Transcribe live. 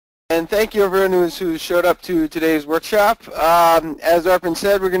And thank you everyone who showed up to today's workshop. As Arpan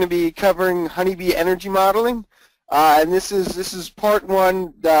said, we're going to be covering Honeybee energy modeling. And this is part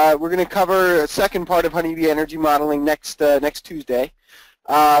one. We're going to cover a second part of Honeybee energy modeling next Tuesday.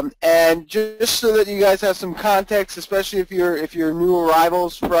 And just so that you guys have some context, especially if you're new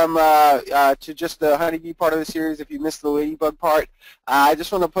arrivals from to just the Honeybee part of the series, if you missed the Ladybug part, I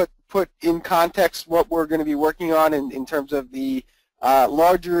just want to put in context what we're going to be working on in terms of the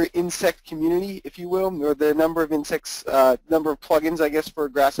larger insect community, if you will, or the number of insects, number of plugins, I guess, for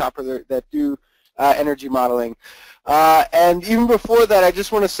Grasshopper that do energy modeling. And even before that, I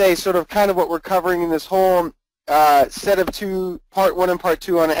just want to say sort of kind of what we're covering in this whole set of two, part one and part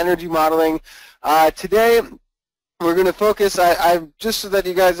two on energy modeling. Today, we're going to focus, just so that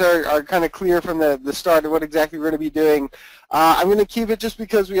you guys are kind of clear from the start of what exactly we're going to be doing. I'm going to keep it just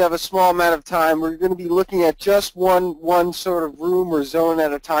because we have a small amount of time. We're going to be looking at just one sort of room or zone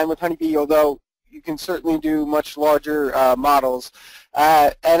at a time with Honeybee, although you can certainly do much larger models.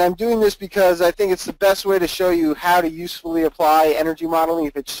 And I'm doing this because I think it's the best way to show you how to usefully apply energy modeling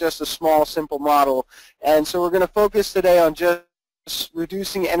if it's just a small, simple model. And so we're going to focus today on just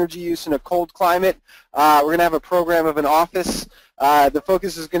reducing energy use in a cold climate. We're going to have a program of an office. The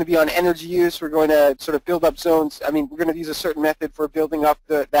focus is going to be on energy use. We're going to sort of build up zones. I mean, we're going to use a certain method for building up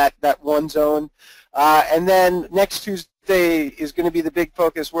that one zone. And then next Tuesday is going to be the big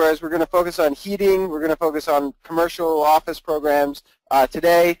focus, whereas we're going to focus on heating. We're going to focus on commercial office programs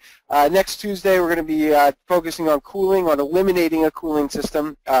today. Next Tuesday, we're going to be focusing on cooling, on eliminating a cooling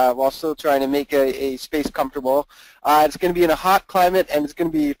system while still trying to make a space comfortable. It's going to be in a hot climate, and it's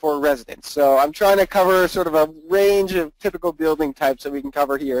going to be for residents. So I'm trying to cover sort of a range of typical building types that we can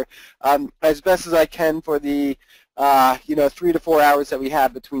cover here as best as I can for the 3 to 4 hours that we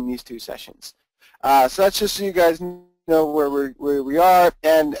have between these two sessions. So that's just so you guys know where we are,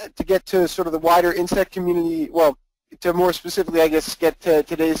 and to get to sort of the wider insect community, well, to more specifically, I guess, get to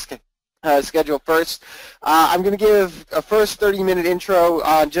today's schedule first. I'm going to give a first 30-minute intro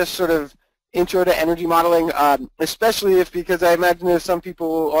on just sort of intro to energy modeling, especially because I imagine there's some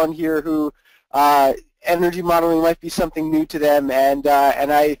people on here who energy modeling might be something new to them, and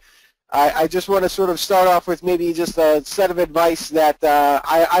I just want to sort of start off with maybe just a set of advice that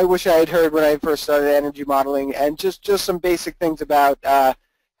I wish I had heard when I first started energy modeling, and just some basic things about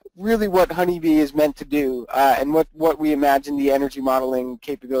really what Honeybee is meant to do and what we imagine the energy modeling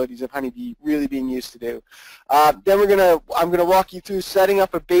capabilities of Honeybee really being used to do. Then I'm gonna walk you through setting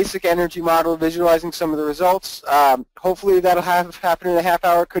up a basic energy model, visualizing some of the results. Hopefully that'll happen in a half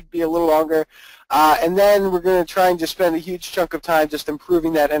hour, could be a little longer. And then we're going to try and just spend a huge chunk of time just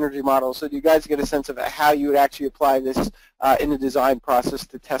improving that energy model so that you guys get a sense of how you would actually apply this in the design process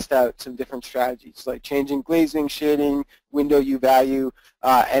to test out some different strategies, like changing glazing, shading, window U-value,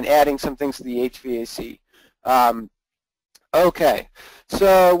 and adding some things to the HVAC. Okay,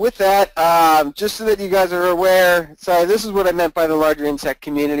 so with that, just so that you guys are aware, sorry, this is what I meant by the larger insect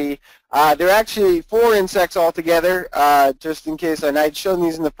community. There are actually 4 insects altogether, just in case, and I'd shown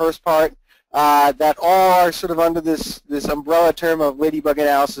these in the first part. That all are sort of under this umbrella term of ladybug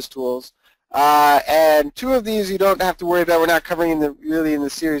analysis tools. And 2 of these you don't have to worry about. We're not covering really in the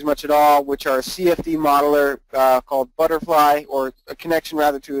series much at all, which are a CFD modeler called Butterfly, or a connection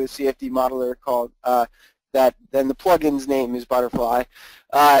rather to a CFD modeler called then the plugin's name is Butterfly.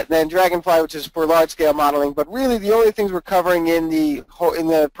 Then Dragonfly, which is for large-scale modeling. But really, the only things we're covering in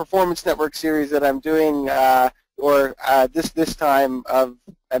the Performance Network series that I'm doing, this time of,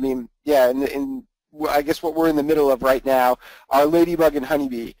 I mean, yeah, I guess what we're in the middle of right now are Ladybug and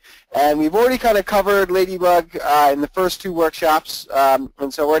Honeybee. And we've already kind of covered Ladybug in the first 2 workshops,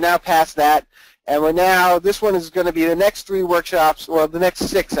 and so we're now past that. And this one is going to be the next 3 workshops, or the next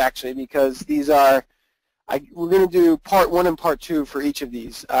 6 actually, because these are, we're going to do part 1 and part 2 for each of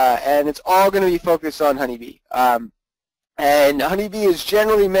these. And it's all going to be focused on Honeybee. And Honeybee is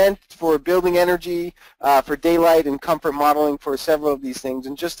generally meant for building energy, for daylight and comfort modeling for several of these things.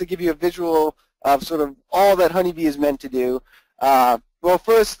 And just to give you a visual of sort of all that Honeybee is meant to do, well,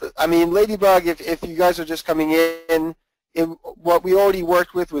 first, I mean, Ladybug, if you guys are just coming in, what we already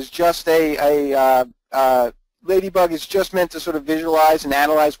worked with was just Ladybug is just meant to sort of visualize and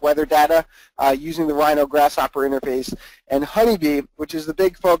analyze weather data using the Rhino Grasshopper interface. And Honeybee, which is the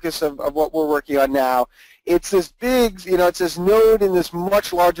big focus of what we're working on now, it's this big, it's this node in this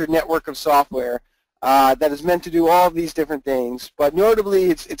much larger network of software that is meant to do all of these different things. But notably,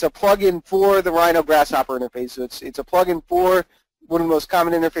 it's a plugin for the Rhino Grasshopper interface. So it's a plugin for one of the most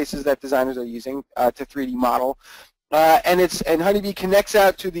common interfaces that designers are using to 3D model. And Honeybee connects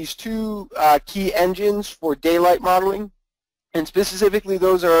out to these 2 key engines for daylight modeling. And specifically,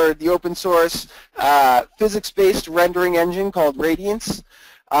 those are the open source physics-based rendering engine called Radiance.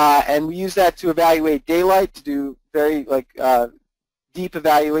 And we use that to evaluate daylight, to do very deep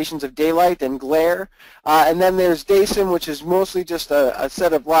evaluations of daylight and glare. And then there's DaySim, which is mostly just a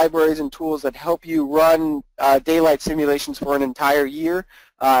set of libraries and tools that help you run daylight simulations for an entire year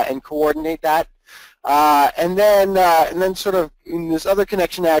and coordinate that. And then sort of in this other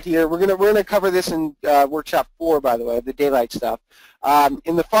connection out here, we're gonna cover this in workshop 4, by the way, the daylight stuff.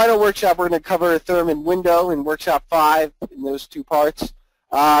 In the final workshop, we're gonna cover therm and window in workshop 5 in those 2 parts.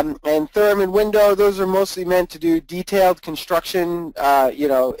 And therm and window, those are mostly meant to do detailed construction,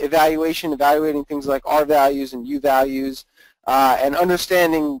 evaluating things like R values and U values, and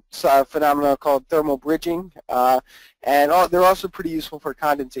understanding phenomena called thermal bridging. And they're also pretty useful for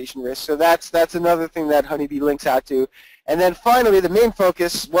condensation risk. So that's another thing that Honeybee links out to. And then finally, the main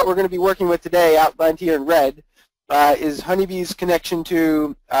focus, what we're going to be working with today, outlined here in red, is Honeybee's connection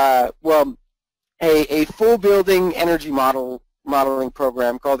to, a full building energy modeling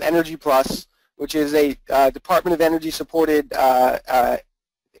program called Energy Plus, which is a Department of Energy supported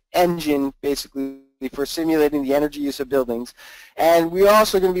engine, basically, for simulating the energy use of buildings. And we're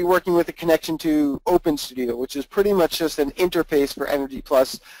also going to be working with a connection to OpenStudio, which is pretty much just an interface for Energy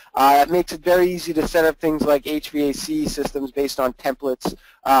Plus. It makes it very easy to set up things like HVAC systems based on templates,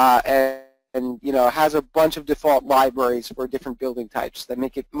 and has a bunch of default libraries for different building types that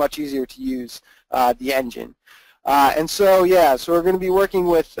make it much easier to use the engine. So we're going to be working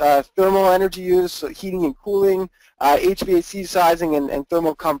with thermal energy use, so heating and cooling, HVAC sizing, and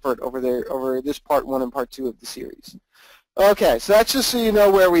thermal comfort over this part 1 and part 2 of the series. Okay, so that's just so you know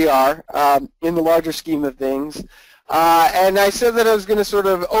where we are in the larger scheme of things. And I said that I was going to sort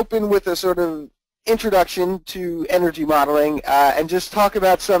of open with a sort of introduction to energy modeling and just talk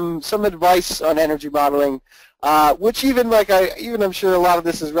about some advice on energy modeling. Which even I'm sure a lot of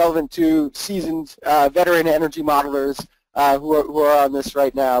this is relevant to seasoned veteran energy modelers who are on this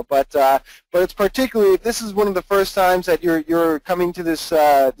right now. But it's particularly, if this is one of the first times that you're coming to this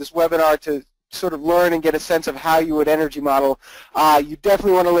this webinar to sort of learn and get a sense of how you would energy model, you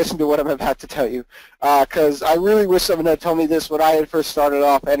definitely want to listen to what I'm about to tell you, because I really wish someone had told me this when I had first started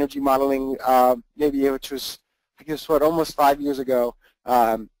off energy modeling, which was, I guess, almost 5 years ago.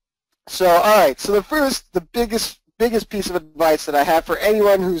 So, all right. So the biggest piece of advice that I have for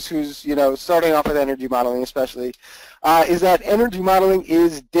anyone who's starting off with energy modeling, especially, is that energy modeling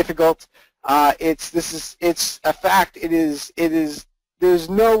is difficult. It's a fact. It is. There's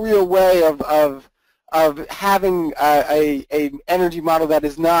no real way of having a energy model that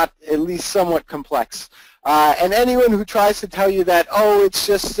is not at least somewhat complex. And anyone who tries to tell you that, oh, it's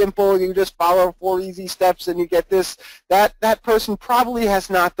just simple, you just follow 4 easy steps and you get this, that person probably has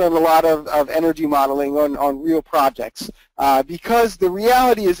not done a lot of energy modeling on real projects. Because the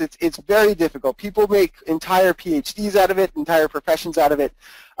reality is it's very difficult. People make entire PhDs out of it, entire professions out of it.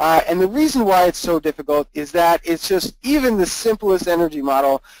 And the reason why it's so difficult is that it's just, even the simplest energy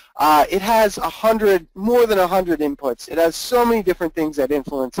model, it has more than 100 inputs. It has so many different things that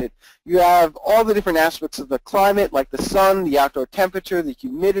influence it. You have all the different aspects of the climate, like the sun, the outdoor temperature, the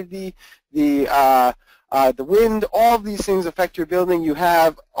humidity, the wind. All of these things affect your building. You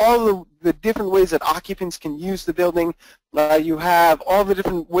have all the different ways that occupants can use the building. You have all the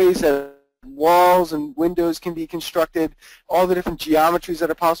different ways that walls and windows can be constructed, all the different geometries that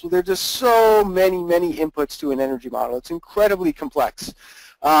are possible. There are just so many inputs to an energy model. It's incredibly complex.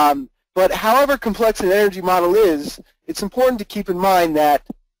 But however complex an energy model is, it's important to keep in mind that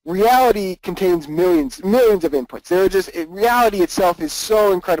reality contains millions of inputs. Reality itself is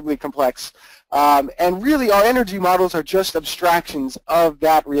so incredibly complex. And really, our energy models are just abstractions of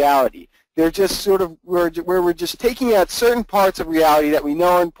that reality. They're just sort of where we're just taking out certain parts of reality that we know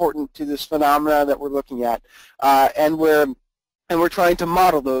are important to this phenomena that we're looking at, and we're trying to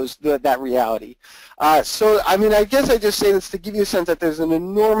model that reality. So, I mean, I guess I just say this to give you a sense that there's an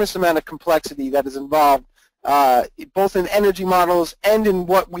enormous amount of complexity that is involved, both in energy models and in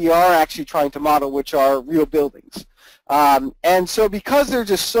what we are actually trying to model, which are real buildings. And so because there are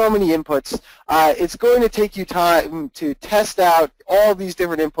just so many inputs, it's going to take you time to test out all these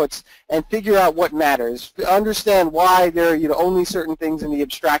different inputs and figure out what matters, understand why there are only certain things in the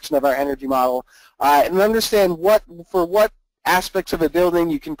abstraction of our energy model, and understand for what aspects of a building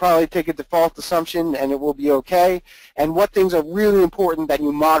you can probably take a default assumption and it will be okay, and what things are really important that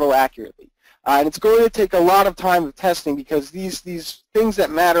you model accurately. And it's going to take a lot of time of testing, because these things that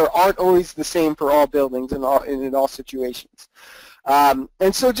matter aren't always the same for all buildings in all situations. And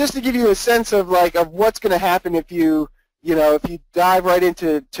so just to give you a sense of what's going to happen if you dive right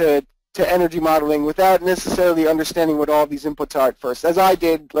into energy modeling without necessarily understanding what all these inputs are at first, as I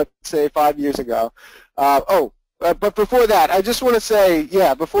did, let's say, 5 years ago. But before that, I just want to say,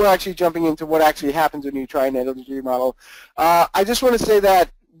 yeah, before actually jumping into what actually happens when you try an energy model, I just want to say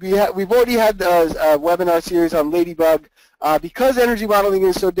that we've already had a webinar series on Ladybug. Because energy modeling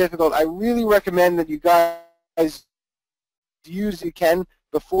is so difficult, I really recommend that you guys use as you can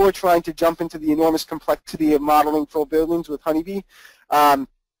before trying to jump into the enormous complexity of modeling full buildings with Honeybee.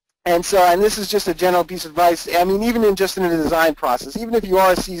 And this is just a general piece of advice. I mean, even in the design process, even if you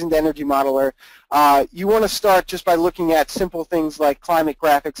are a seasoned energy modeler, you want to start just by looking at simple things like climate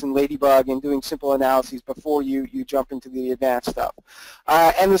graphics and Ladybug and doing simple analyses before you jump into the advanced stuff.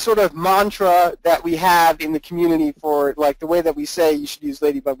 And the sort of mantra that we have in the community for, like, the way that we say you should use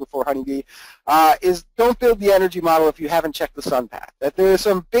Ladybug before Honeybee is don't build the energy model if you haven't checked the sun path. That there are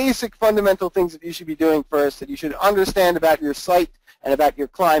some basic fundamental things that you should be doing first, that you should understand about your site and about your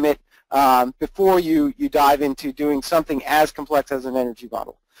climate before you dive into doing something as complex as an energy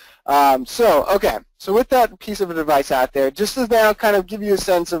model. Okay, so with that piece of advice out there, just to now kind of give you a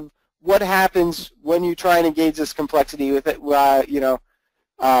sense of what happens when you try and engage this complexity with it, while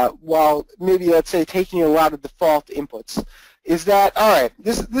maybe, let's say, taking a lot of default inputs, is that, all right,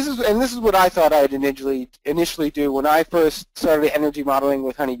 this is what I thought I'd initially do when I first started energy modeling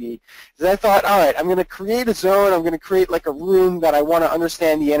with Honeybee, is I thought, all right, I'm going to create a zone, I'm going to create like a room that I want to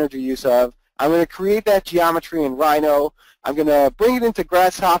understand the energy use of, I'm going to create that geometry in Rhino, I'm going to bring it into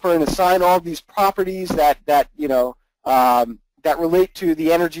Grasshopper and assign all these properties that relate to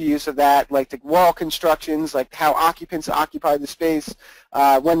the energy use of that, like the wall constructions, like how occupants occupy the space,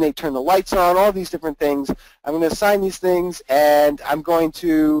 when they turn the lights on, all these different things. I'm going to assign these things, and I'm going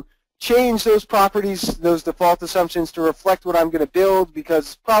to change those properties, those default assumptions, to reflect what I'm going to build,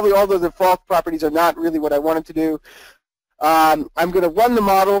 because probably all the default properties are not really what I wanted to do. I'm going to run the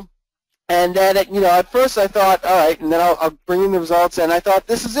model, and then, at first I thought, all right, and then I'll bring in the results, and I thought,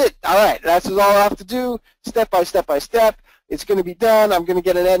 this is it. All right, that's all I have to do, step by step by step. It's going to be done. I'm going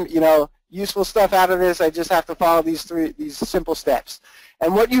to get useful stuff out of this. I just have to follow these simple steps.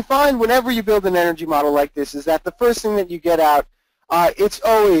 And what you find whenever you build an energy model like this is that the first thing that you get out, it's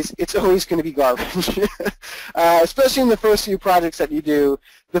always going to be garbage. Especially in the first few projects that you do,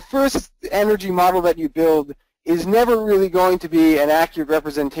 the first energy model that you build is never really going to be an accurate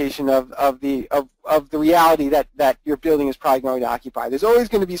representation of the reality that your building is probably going to occupy. There's always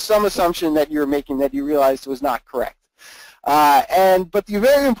going to be some assumption that you're making that you realized was not correct. But the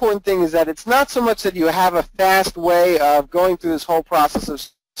very important thing is that it's not so much that you have a fast way of going through this whole process of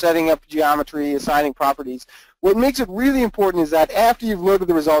setting up geometry, assigning properties. What makes it really important is that after you've loaded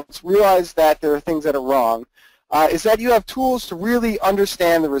the results, realize that there are things that are wrong, is that you have tools to really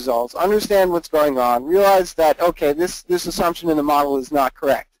understand the results, understand what's going on, realize that, okay, this assumption in the model is not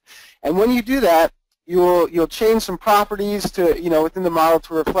correct. And when you do that, you'll change some properties to, within the model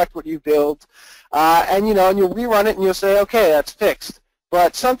to reflect what you built. And you'll rerun it and you'll say, okay, that's fixed.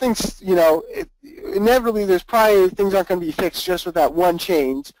 But something's, inevitably there's probably things aren't going to be fixed just with that one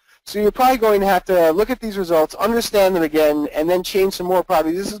change. So you're probably going to have to look at these results, understand them again, and then change some more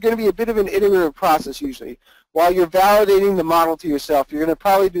properties. This is going to be a bit of an iterative process usually. While you're validating the model to yourself, you're going to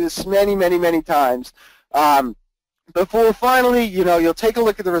probably do this many, many, many times. Before finally, you'll take a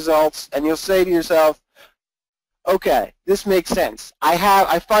look at the results and you'll say to yourself, okay, this makes sense.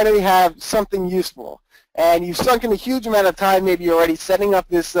 I finally have something useful. And you've sunk in a huge amount of time maybe already setting up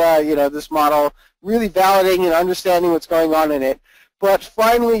this, this model, really validating and understanding what's going on in it. But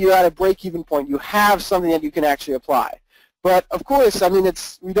finally, you're at a break-even point. You have something that you can actually apply. But of course, I mean,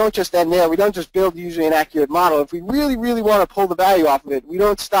 we don't just end there. We don't just build usually an accurate model. If we really, really want to pull the value off of it, we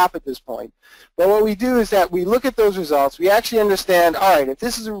don't stop at this point. But what we do is that we look at those results. We actually understand, all right, if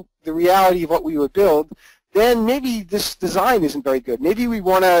this is the reality of what we would build, then maybe this design isn't very good. Maybe we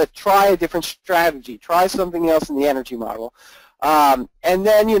want to try a different strategy, try something else in the energy model. And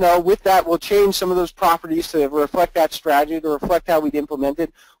then, with that, we'll change some of those properties to reflect that strategy, to reflect how we'd implement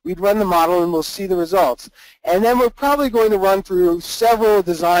it. We'd run the model and we'll see the results. And then we're probably going to run through several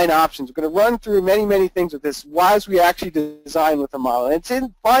design options. We're going to run through many, many things with this as we actually design with the model. And it's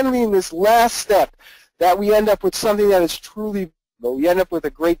finally in this last step that we end up with something that is truly, we end up with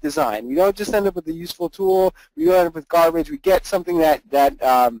a great design. We don't just end up with a useful tool. We don't end up with garbage. We get something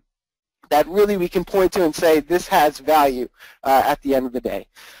that really we can point to and say this has value at the end of the day.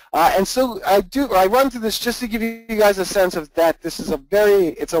 And so I run through this just to give you guys a sense of that this is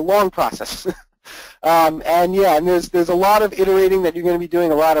it's a long process. And yeah, and there's a lot of iterating that you're going to be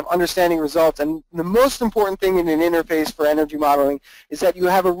doing, a lot of understanding results, and the most important thing in an interface for energy modeling is that you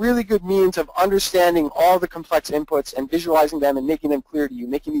have a really good means of understanding all the complex inputs and visualizing them and making them clear to you,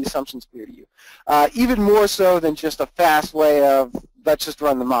 making the assumptions clear to you, even more so than just a fast way of let's just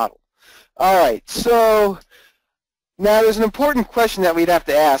run the model. All right, so now there's an important question that we'd have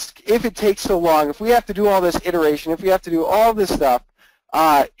to ask. If it takes so long, if we have to do all this iteration, if we have to do all this stuff,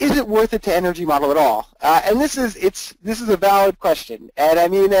 is it worth it to energy model at all? And this is a valid question, and I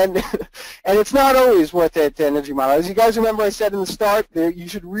mean, and it's not always worth it to energy model. As you guys remember, I said in the start, you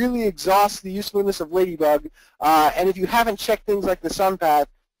should really exhaust the usefulness of Ladybug, and if you haven't checked things like the sun path,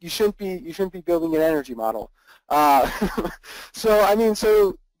 you shouldn't be building an energy model. So I mean,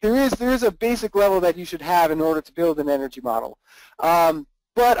 so there is a basic level that you should have in order to build an energy model.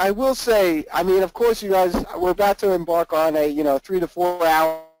 But I will say, I mean, of course, you guys, we're about to embark on a 3 to 4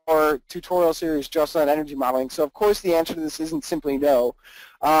 hour tutorial series just on energy modeling. So of course, the answer to this isn't simply no.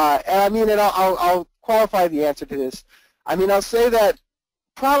 And I mean, and I'll qualify the answer to this. I mean, I'll say that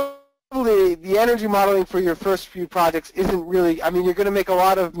probably the energy modeling for your first few projects isn't really. I mean, you're going to make a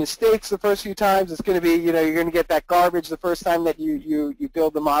lot of mistakes the first few times. It's going to be, you're going to get that garbage the first time that you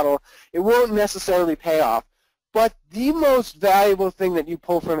build the model. It won't necessarily pay off. But the most valuable thing that you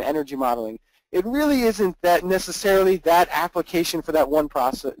pull from energy modeling, it really isn't that necessarily that application for that one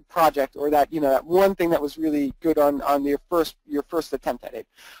project or that that one thing that was really good on your first attempt at it.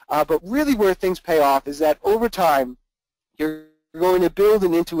 But really, where things pay off is that over time, you're going to build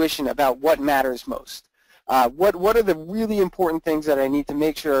an intuition about what matters most. What are the really important things that I need to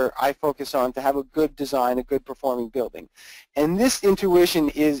make sure I focus on to have a good design, a good performing building, and this intuition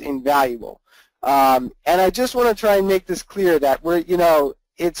is invaluable. And I just want to try and make this clear that well,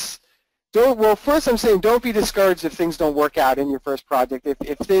 first I'm saying don't be discouraged if things don't work out in your first project.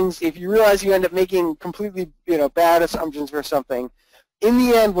 If you realize you end up making completely bad assumptions for something, in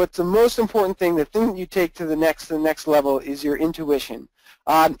the end, what's the most important thing, the thing that you take to the next level, is your intuition.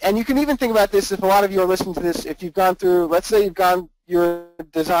 And you can even think about this if a lot of you are listening to this. If you've gone through, let's say you're a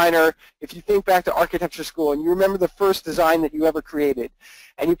designer, if you think back to architecture school and you remember the first design that you ever created,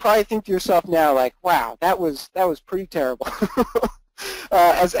 and you probably think to yourself now, like, wow, that was pretty terrible,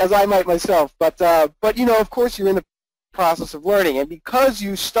 as I might myself. But of course, you're in the process of learning, and because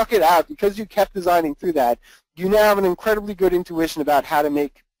you stuck it out, because you kept designing through that, you now have an incredibly good intuition about how to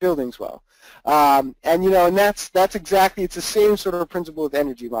make buildings well. And that's exactly, it's the same sort of principle with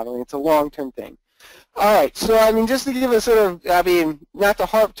energy modeling. It's a long-term thing. All right, so I mean, just to give a sort of, I mean, not to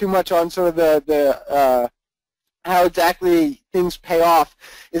harp too much on sort of the how exactly things pay off,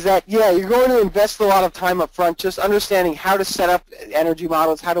 is that, yeah, you're going to invest a lot of time up front just understanding how to set up energy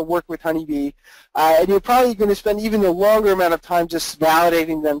models, how to work with Honeybee, and you're probably going to spend even a longer amount of time just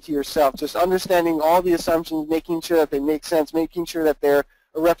validating them to yourself, just understanding all the assumptions, making sure that they make sense, making sure that they're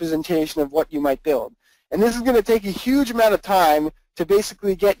a representation of what you might build. And this is going to take a huge amount of time to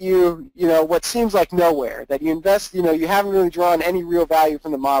basically get you, what seems like nowhere, that you invest, you haven't really drawn any real value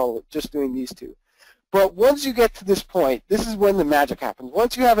from the model just doing these two. But once you get to this point, this is when the magic happens.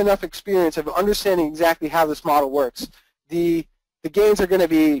 Once you have enough experience of understanding exactly how this model works, the gains are going to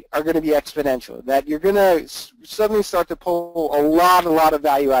be exponential. That you're going to suddenly start to pull a lot of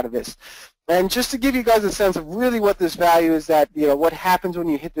value out of this. And just to give you guys a sense of really what this value is, that what happens when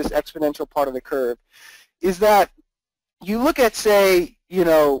you hit this exponential part of the curve, is that you look at, say,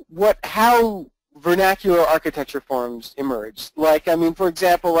 how vernacular architecture forms emerged. Like, I mean, for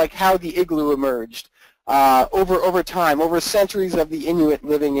example, like how the igloo emerged over time, over centuries of the Inuit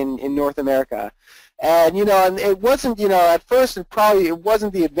living in North America. And, and it wasn't, at first it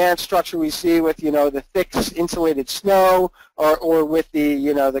wasn't the advanced structure we see with, the thick insulated snow or with the,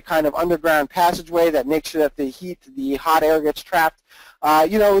 the kind of underground passageway that makes sure that the hot air gets trapped.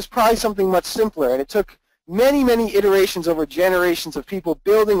 It was probably something much simpler, and it took many iterations over generations of people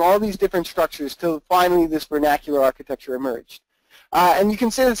building all these different structures till finally this vernacular architecture emerged. And you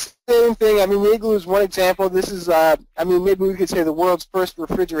can say the same thing. I mean, the igloo is one example. This is, I mean, maybe we could say the world's first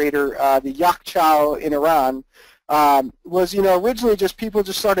refrigerator, the Yakchow in Iran, was, originally just people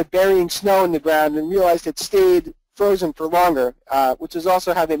just started burying snow in the ground and realized it stayed frozen for longer, which is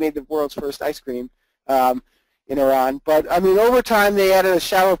also how they made the world's first ice cream in Iran. But I mean, over time they added a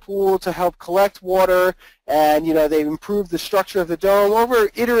shallow pool to help collect water, and they improved the structure of the dome over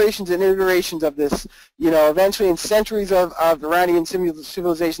iterations and iterations of this. Eventually, in centuries of Iranian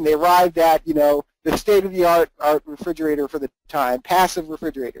civilization, they arrived at the state-of-the-art refrigerator for the time, passive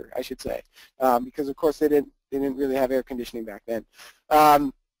refrigerator, I should say, because of course they didn't really have air conditioning back then.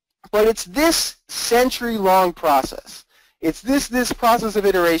 But it's this century-long process. It's this process of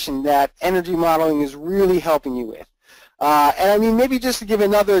iteration that energy modeling is really helping you with. And I mean, maybe just to give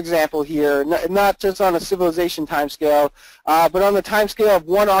another example here, not just on a civilization timescale, but on the timescale of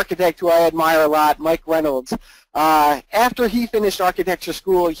one architect who I admire a lot, Mike Reynolds. After he finished architecture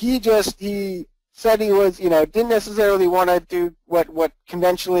school, he said he was, didn't necessarily want to do what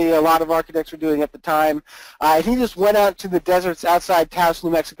conventionally a lot of architects were doing at the time. He just went out to the deserts outside Taos,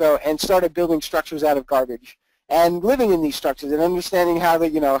 New Mexico, and started building structures out of garbage and living in these structures and understanding how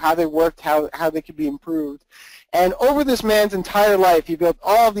they worked, how they could be improved. And over this man's entire life, he built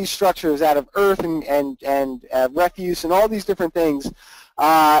all of these structures out of earth and refuse and all these different things,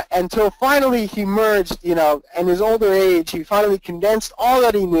 until finally he merged, in his older age, he finally condensed all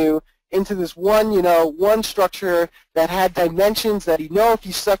that he knew into this one structure that had dimensions that he knew if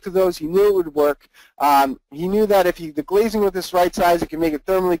he stuck to those, he knew it would work. He knew that if the glazing was this right size, it could make it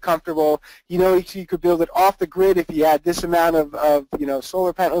thermally comfortable. He could build it off the grid if he had this amount of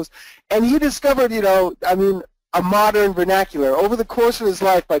solar panels. And he discovered, a modern vernacular. Over the course of his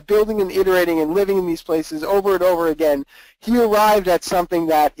life, by building and iterating and living in these places over and over again, he arrived at something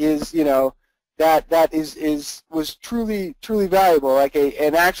that is, was truly valuable, like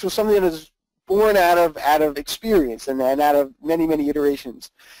an actual something that is born out of experience and out of many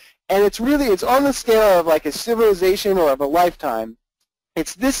iterations. And it's on the scale of like a civilization or of a lifetime.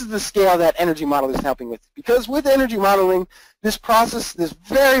 This is the scale that energy model is helping with. Because with energy modeling, this process, this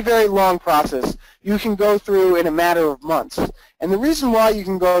very long process, you can go through in a matter of months. And the reason why you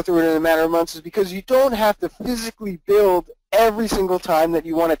can go through it in a matter of months is because you don't have to physically build every single time that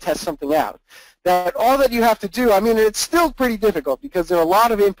you want to test something out. That all that you have to do, it's still pretty difficult because there are a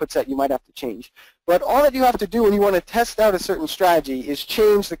lot of inputs that you might have to change. But all that you have to do when you want to test out a certain strategy is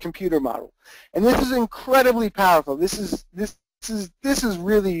change the computer model. And this is incredibly powerful. This is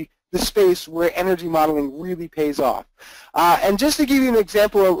really the space where energy modeling really pays off. And just to give you an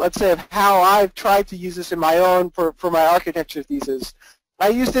example, let's say, of how I've tried to use this in my own, for my architecture thesis, I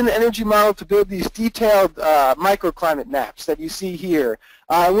used an energy model to build these detailed microclimate maps that you see here,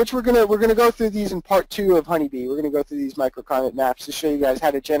 which we're gonna go through these in part 2 of Honeybee. We're gonna go through these microclimate maps to show you guys how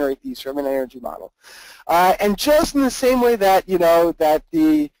to generate these from an energy model. And just in the same way that that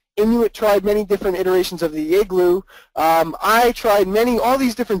the Inuit tried many different iterations of the igloo, I tried all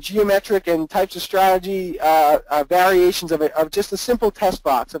these different geometric and types of strategy variations of just a simple test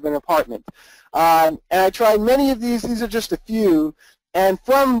box of an apartment. And I tried many of these. These are just a few. And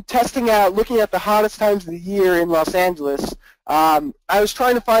from testing out, looking at the hottest times of the year in Los Angeles, I was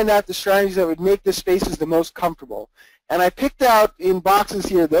trying to find out the strategies that would make the spaces the most comfortable. And I picked out in boxes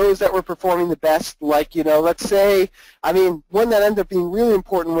here those that were performing the best, like, let's say, one that ended up being really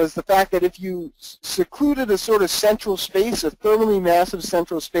important was the fact that if you secluded a sort of central space, a thermally massive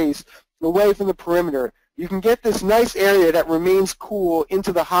central space, away from the perimeter, you can get this nice area that remains cool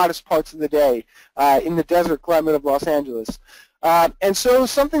into the hottest parts of the day in the desert climate of Los Angeles. And so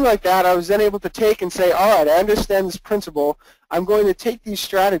something like that I was then able to take and say, all right, I understand this principle. I'm going to take these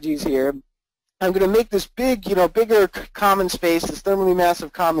strategies here. I'm going to make this bigger common space, this thermally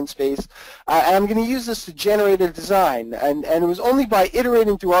massive common space, and I'm going to use this to generate a design. And it was only by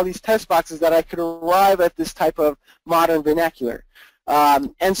iterating through all these test boxes that I could arrive at this type of modern vernacular.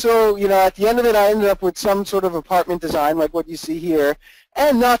 And so, at the end of it, I ended up with some sort of apartment design like what you see here.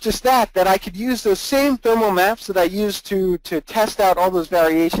 And not just that, I could use those same thermal maps that I used to test out all those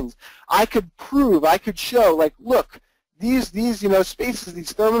variations. I could show, like, look, these spaces,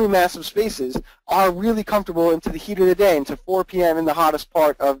 these thermally massive spaces, are really comfortable into the heat of the day, into 4 p.m. in the hottest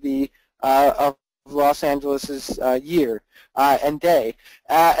part of of Los Angeles's year and day.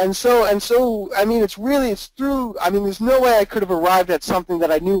 And so, it's through. There's no way I could have arrived at something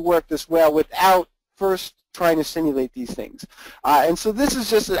that I knew worked this well without first trying to simulate these things. And so this is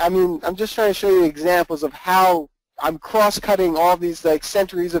just, I'm just trying to show you examples of how I'm cross-cutting all these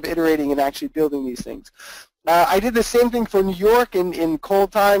centuries of iterating and actually building these things. I did the same thing for New York in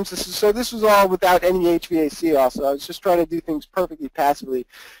cold times. This was all without any HVAC also. I was just trying to do things perfectly passively.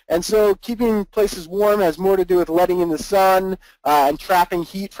 And so keeping places warm has more to do with letting in the sun and trapping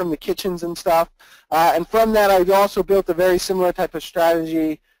heat from the kitchens and stuff. And from that, I also built a very similar type of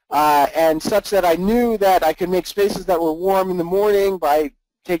strategy, and such that I knew that I could make spaces that were warm in the morning by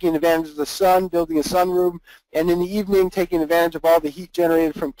taking advantage of the sun, building a sunroom, and in the evening taking advantage of all the heat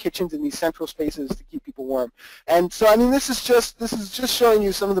generated from kitchens in these central spaces to keep people warm. And so, this is just showing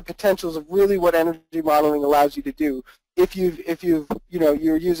you some of the potentials of really what energy modeling allows you to do if you're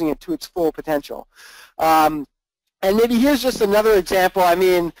using it to its full potential. And maybe here's just another example.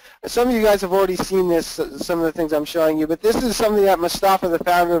 Some of you guys have already seen this, some of the things I'm showing you, but this is something that Mustafa, the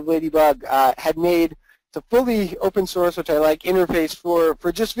founder of Ladybug, had made a fully open source, which I like, interface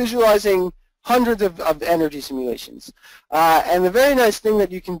for just visualizing hundreds of energy simulations. And the very nice thing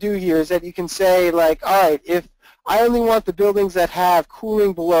that you can do here is that you can say, like, all right, if I only want the buildings that have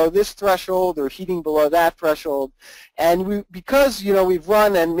cooling below this threshold or heating below that threshold, and because we've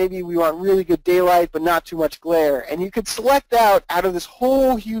run and maybe we want really good daylight but not too much glare, and you could select out of this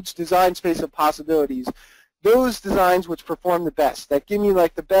whole huge design space of possibilities those designs which perform the best, that give me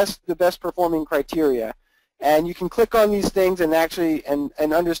like the best performing criteria. And you can click on these things and actually and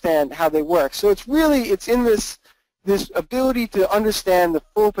understand how they work. So it's in this ability to understand the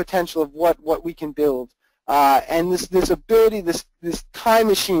full potential of what we can build, and this ability, this time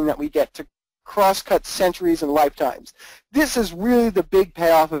machine that we get to cross-cut centuries and lifetimes. This is really the big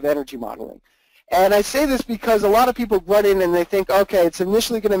payoff of energy modeling. And I say this because a lot of people run in and they think, okay, it's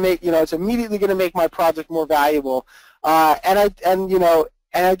initially going to make, it's immediately going to make my project more valuable. And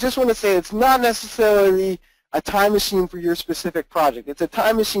I just want to say it's not necessarily a time machine for your specific project. It's a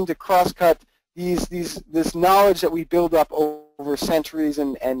time machine to cross-cut this knowledge that we build up over centuries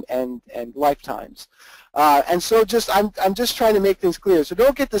and lifetimes. And so I'm just trying to make things clear. So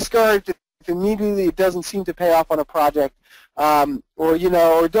don't get discouraged if immediately it doesn't seem to pay off on a project,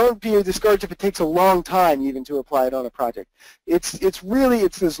 or don't be discouraged if it takes a long time even to apply it on a project. It's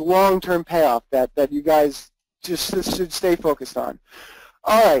this long-term payoff that you guys just should stay focused on.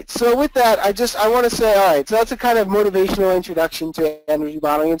 All right, so with that, I want to say, all right, so that's a kind of motivational introduction to energy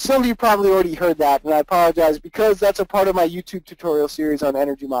modeling, and some of you probably already heard that, and I apologize because that's a part of my YouTube tutorial series on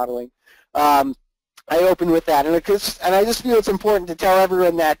energy modeling. I open with that, and I just feel it's important to tell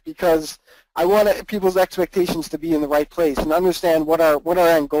everyone that because I want people's expectations to be in the right place and understand what our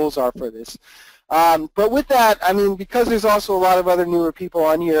end goals are for this. But with that, I mean, because there's also a lot of other newer people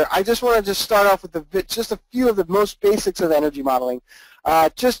on here, I just want to start off with just a few of the most basics of energy modeling.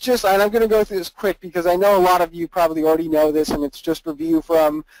 And I'm going to go through this quick because I know a lot of you probably already know this, and it's just review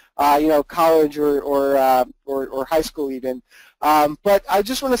from college or high school even. But I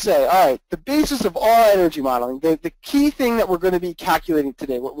just want to say, all right, the basis of all energy modeling, the key thing that we're going to be calculating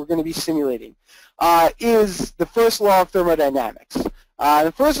today, what we're going to be simulating, is the first law of thermodynamics.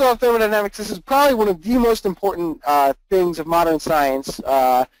 The first law of thermodynamics, this is probably one of the most important things of modern science.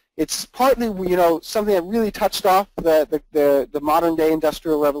 It's partly, something that really touched off the modern-day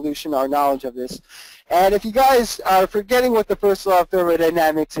industrial revolution, our knowledge of this. And if you guys are forgetting what the first law of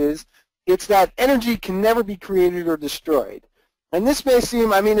thermodynamics is, it's that energy can never be created or destroyed. And this may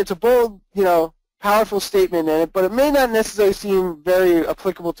seem, I mean, it's a bold, powerful statement in it, but it may not necessarily seem very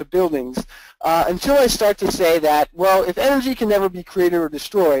applicable to buildings until I start to say that, well, if energy can never be created or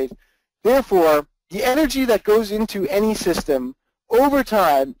destroyed, therefore, the energy that goes into any system over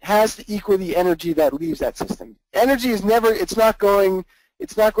time has to equal the energy that leaves that system. Energy is never, it's not going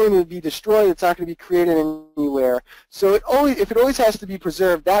to be destroyed, it's not going to be created anywhere. So if it always has to be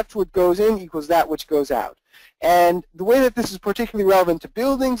preserved, that what goes in equals that which goes out. And the way that this is particularly relevant to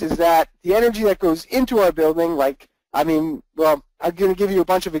buildings is that the energy that goes into our building, I'm going to give you a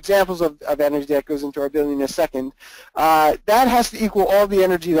bunch of examples of energy that goes into our building in a second, that has to equal all the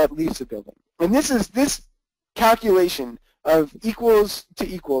energy that leaves the building. And this calculation of equals to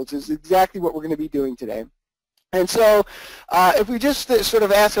equals is exactly what we're going to be doing today. And so if we just sort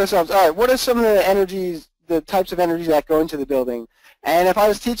of ask ourselves, all right, what are some of the types of energies that go into the building? And if I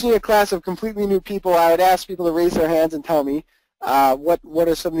was teaching a class of completely new people, I would ask people to raise their hands and tell me what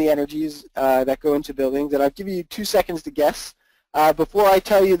are some of the energies that go into buildings. And I'll give you 2 seconds to guess. Before I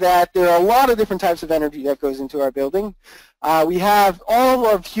tell you that, there are a lot of different types of energy that goes into our building. We have all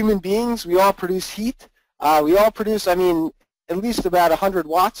of human beings. We all produce heat. We all produce, at least about 100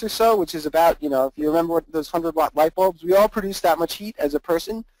 watts or so, which is about, if you remember what those 100-watt light bulbs, we all produce that much heat as a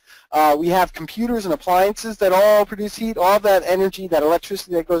person. We have computers and appliances that all produce heat. All of that energy, that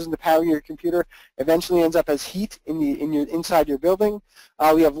electricity that goes into powering your computer eventually ends up as heat inside your building.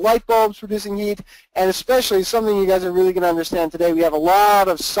 We have light bulbs producing heat, and especially something you guys are really going to understand today, we have a lot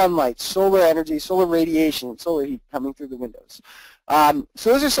of sunlight, solar energy, solar radiation, solar heat coming through the windows.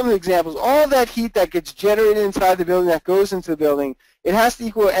 So those are some of the examples. All of that heat that gets generated inside the building, that goes into the building, it has to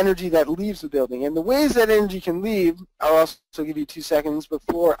equal energy that leaves the building. And the ways that energy can leave, I'll also give you 2 seconds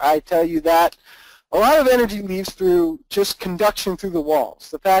before I tell you that, a lot of energy leaves through just conduction through the walls.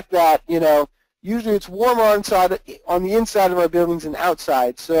 The fact that, usually it's warmer on the inside of our buildings than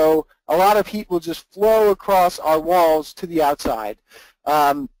outside, so a lot of heat will just flow across our walls to the outside.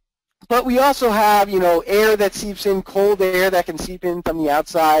 But we also have, air that seeps in, cold air that can seep in from the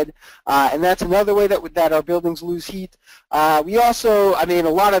outside, and that's another way that our buildings lose heat. We also, a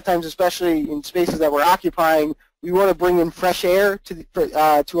lot of times, especially in spaces that we're occupying, We want to bring in fresh air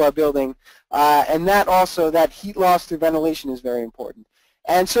to our building, and that heat loss through ventilation is very important.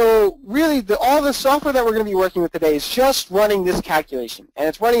 And so really all the software that we're going to be working with today is just running this calculation. And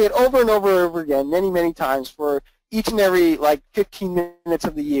it's running it over and over and over again many, many times for each and every like 15 minutes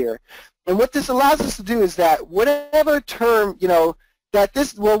of the year. And what this allows us to do is that whatever term, that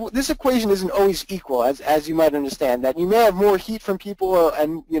this equation isn't always equal, as you might understand, that you may have more heat from people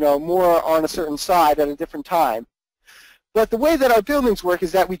and, more on a certain side at a different time. But the way that our buildings work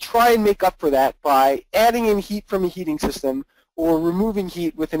is that we try and make up for that by adding in heat from a heating system or removing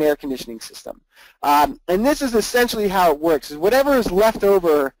heat with an air conditioning system. And this is essentially how it works, is whatever is left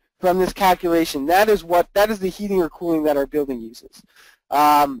over from this calculation, that is the heating or cooling that our building uses.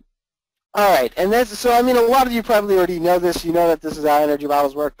 All right, and so I mean, a lot of you probably already know this. You know that this is how energy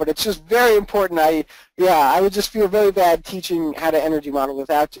models work, but it's just very important. I would just feel very bad teaching how to energy model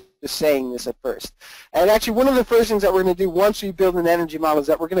without just saying this at first. And actually, one of the first things that we're going to do once we build an energy model is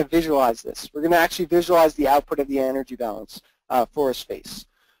that we're going to visualize this. We're going to actually visualize the output of the energy balance for a space.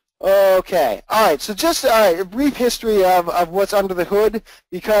 Okay, all right, so just a brief history of what's under the hood,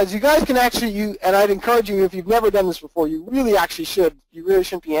 because you guys can actually, and I'd encourage you, if you've never done this before, you really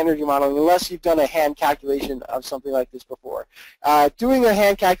shouldn't be energy modeling unless you've done a hand calculation of something like this before. Doing a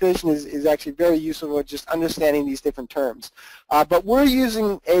hand calculation is actually very useful with just understanding these different terms. But we're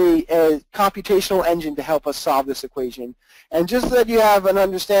using a computational engine to help us solve this equation. And just so that you have an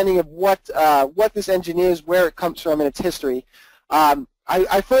understanding of what this engine is, where it comes from, and its history,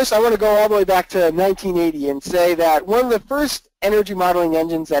 First, I want to go all the way back to 1980 and say that one of the first energy modeling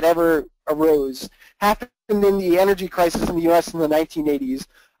engines that ever arose happened in the energy crisis in the U.S. in the 1980s.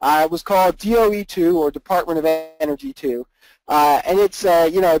 It was called DOE2, or Department of Energy 2, and it's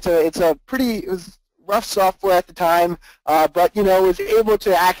it was rough software at the time, but was able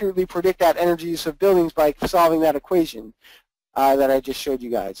to accurately predict that energy use of buildings by solving that equation that I just showed you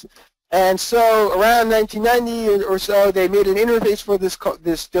guys. And so around 1990 or so, they made an interface for this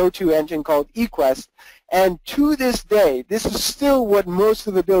DOE2 engine called eQuest. And to this day, this is still what most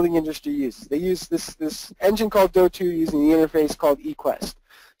of the building industry uses. They use this engine called DOE2 using the interface called eQuest.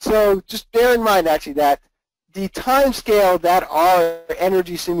 So just bear in mind, actually, that the time scale that our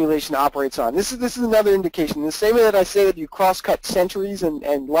energy simulation operates on, this is another indication. The same way that I say that you cross-cut centuries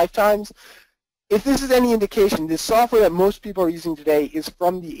and lifetimes, if this is any indication, the software that most people are using today is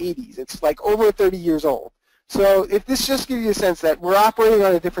from the 80s. It's like over 30 years old. So if this just gives you a sense that we're operating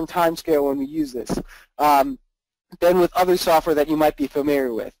on a different time scale when we use this than with other software that you might be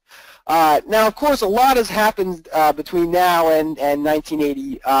familiar with. Now, of course, a lot has happened between now and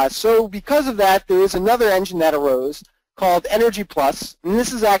 1980. So because of that, there is another engine that arose called Energy Plus. And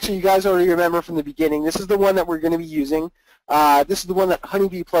this is actually, you guys already remember from the beginning, this is the one that we're going to be using. This is the one that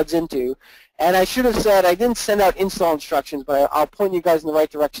Honeybee plugs into. And I should have said, I didn't send out install instructions, but I'll point you guys in the right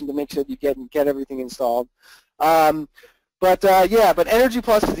direction to make sure that you get everything installed. But Energy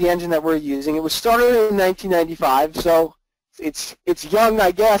Plus is the engine that we're using. It was started in 1995, so it's young, I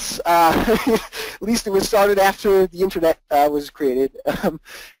guess. At least it was started after the internet was created.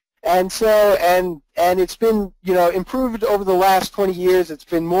 And it's been improved over the last 20 years. It's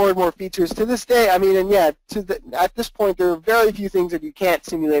been more and more features to this day. I mean, and yeah, at this point there are very few things that you can't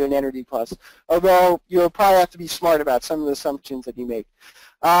simulate in Energy Plus. Although you'll probably have to be smart about some of the assumptions that you make.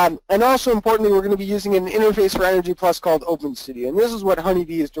 And also importantly, we're going to be using an interface for Energy Plus called OpenStudio, and this is what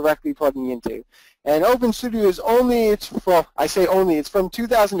Honeybee is directly plugging into. And OpenStudio is it's from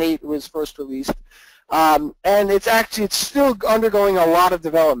 2008. It was first released. And it's still undergoing a lot of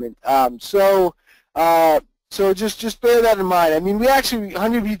development. So just bear that in mind. I mean,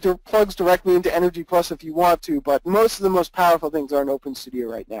 Honeybee plugs directly into Energy Plus if you want to, but most of the most powerful things are in OpenStudio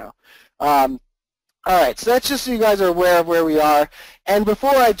right now. All right, so that's just so you guys are aware of where we are. And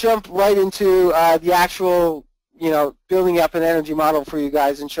before I jump right into the actual, building up an energy model for you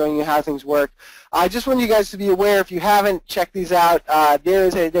guys and showing you how things work, I just want you guys to be aware, if you haven't checked these out,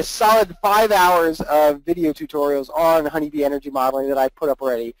 there's a solid 5 hours of video tutorials on Honeybee energy modeling that I put up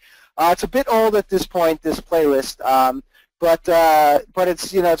already. It's a bit old at this point, this playlist, but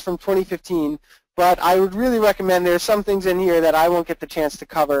it's it's from 2015. But I would really recommend, there's some things in here that I won't get the chance to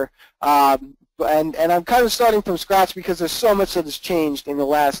cover. And I'm kind of starting from scratch because there's so much that has changed in the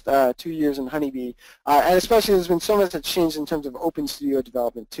last 2 years in Honeybee, and especially there's been so much that's changed in terms of OpenStudio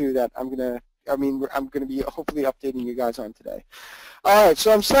development too that I'm going to be hopefully updating you guys on today. All right,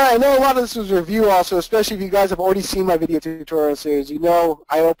 so I'm sorry. I know a lot of this was a review also, especially if you guys have already seen my video tutorial series.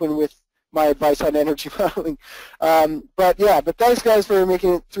 I open with my advice on energy modeling. But thanks guys for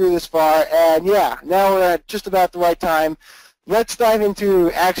making it through this far. And yeah, now we're at just about the right time. Let's dive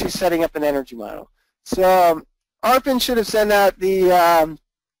into actually setting up an energy model. So Arpin should have sent out the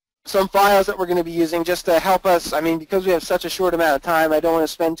some files that we're going to be using just to help us. I mean, because we have such a short amount of time, I don't want to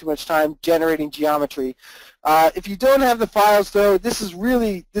spend too much time generating geometry. If you don't have the files, though, this is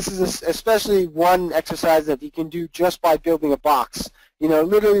especially one exercise that you can do just by building a box. You know,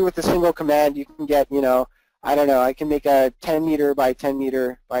 literally with a single command, you can get, you know, I don't know, I can make a 10 meter by 10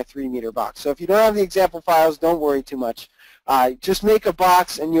 meter by 3 meter box. So if you don't have the example files, don't worry too much. Just make a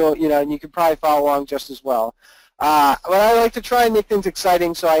box, and and you can probably follow along just as well. But I like to try and make things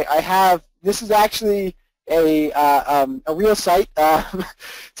exciting, so I have, this is actually a real site.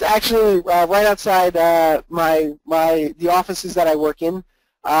 It's actually right outside the offices that I work in,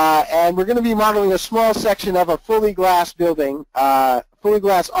 and we're going to be modeling a small section of a fully glass building, fully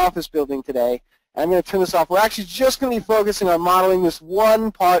glass office building today. And I'm going to turn this off. We're actually just going to be focusing on modeling this one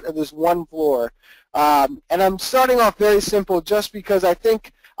part of this one floor, and I'm starting off very simple just because I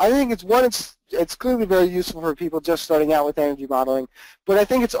think it's clearly very useful for people just starting out with energy modeling, but I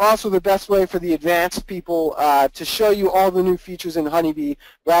think it's also the best way for the advanced people to show you all the new features in Honeybee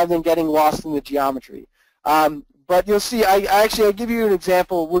rather than getting lost in the geometry. But you'll see, I'll give you an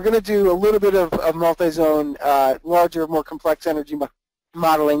example. We're going to do a little bit of multi-zone, larger, more complex energy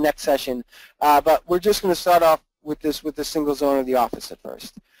modeling next session, but we're just going to start off with the single zone of the office at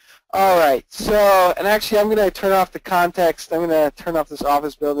first. All right, so, and actually I'm going to turn off the context. I'm going to turn off this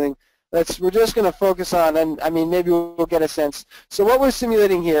office building. We're just going to focus on, and I mean, maybe we'll get a sense. So what we're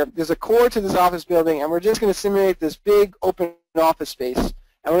simulating here, there's a core to this office building, and we're just going to simulate this big open office space, and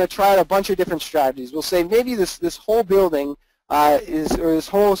we're going to try out a bunch of different strategies. We'll say maybe this whole building or this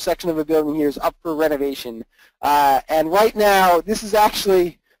whole section of a building here is up for renovation. And right now, this is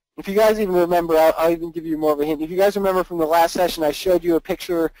actually, if you guys even remember, I'll even give you more of a hint. If you guys remember from the last session, I showed you a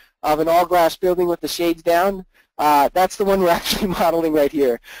picture of an all-glass building with the shades down. That's the one we're actually modeling right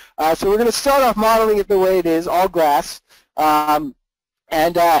here. So we're going to start off modeling it the way it is, all glass, and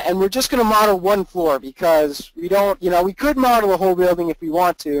we're just going to model one floor because we don't, we could model a whole building if we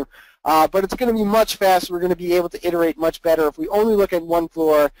want to, but it's going to be much faster. We're going to be able to iterate much better if we only look at one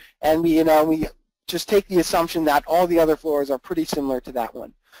floor and we just take the assumption that all the other floors are pretty similar to that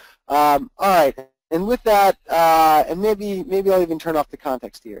one. All right. And with that, and maybe I'll even turn off the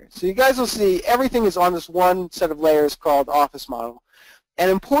context here. So you guys will see everything is on this one set of layers called office model. And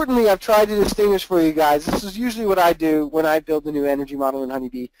importantly, I've tried to distinguish for you guys, this is usually what I do when I build a new energy model in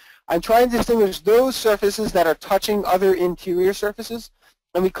Honeybee. I'm trying to distinguish those surfaces that are touching other interior surfaces,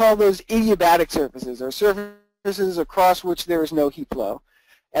 and we call those adiabatic surfaces, or surfaces across which there is no heat flow.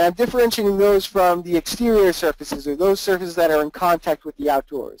 And I'm differentiating those from the exterior surfaces, or those surfaces that are in contact with the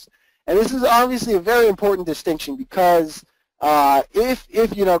outdoors. And this is obviously a very important distinction because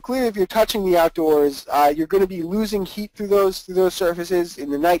clearly if you're touching the outdoors, you're going to be losing heat through those surfaces in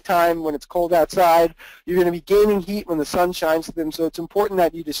the nighttime when it's cold outside. You're going to be gaining heat when the sun shines through them. So it's important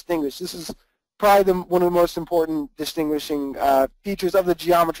that you distinguish. This is probably one of the most important distinguishing features of the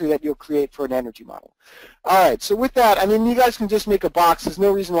geometry that you'll create for an energy model. All right. So with that, I mean, you guys can just make a box. There's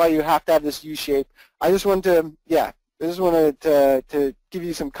no reason why you have to have this U shape. I just wanted to give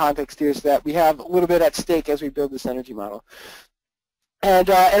you some context here so that we have a little bit at stake as we build this energy model. And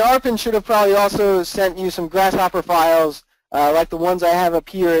Arpin should have probably also sent you some Grasshopper files like the ones I have up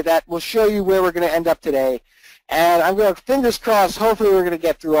here that will show you where we're going to end up today. And I'm going to, fingers crossed, hopefully we're going to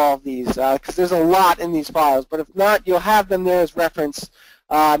get through all of these because there's a lot in these files. But if not, you'll have them there as reference.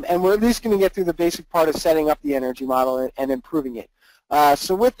 And we're at least going to get through the basic part of setting up the energy model and improving it.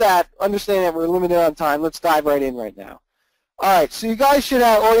 So with that, understanding that we're limited on time, let's dive right in right now. All right, so you guys should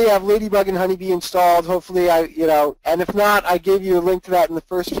already have Ladybug and Honeybee installed. Hopefully, and if not, I gave you a link to that in the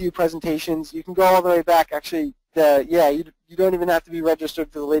first few presentations. You can go all the way back. Actually, you don't even have to be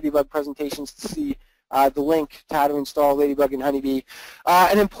registered for the Ladybug presentations to see the link to how to install Ladybug and Honeybee.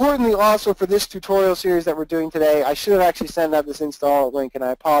 And importantly, also for this tutorial series that we're doing today, I should have actually sent out this install link, and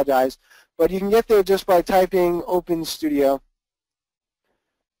I apologize. But you can get there just by typing Open Studio.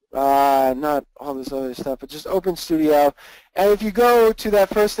 Not all this other stuff, but just Open Studio. And if you go to that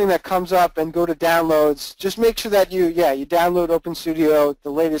first thing that comes up and go to downloads, just make sure that you download Open Studio, the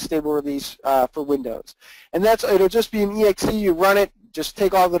latest stable release for Windows. And it'll just be an exe. You run it, just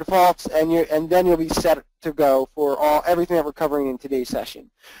take all the defaults, and then you'll be set to go for everything that we're covering in today's session.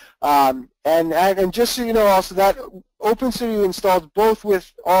 And just so you know, also that Open Studio installs both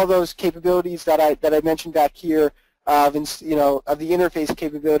with all those capabilities that I mentioned back here. Of the interface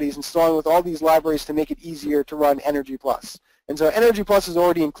capabilities, installing with all these libraries to make it easier to run Energy Plus. And so Energy Plus is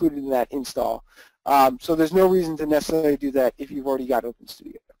already included in that install. So there's no reason to necessarily do that if you've already got Open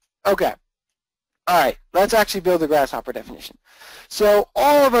Studio. Okay. All right, let's actually build a grasshopper definition. So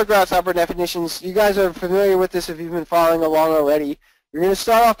all of our grasshopper definitions, you guys are familiar with this if you've been following along already. You're going to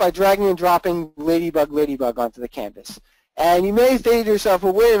start off by dragging and dropping ladybug onto the canvas. And you may say to yourself,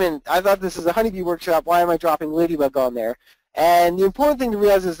 well, wait a minute, I thought this is a honeybee workshop. Why am I dropping ladybug on there? And the important thing to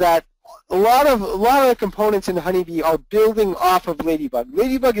realize is that a lot of the components in Honeybee are building off of Ladybug.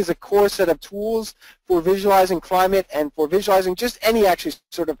 Ladybug is a core set of tools for visualizing climate and for visualizing just any actually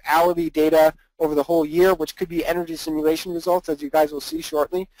sort of hourly data over the whole year, which could be energy simulation results, as you guys will see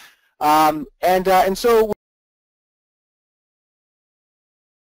shortly. And so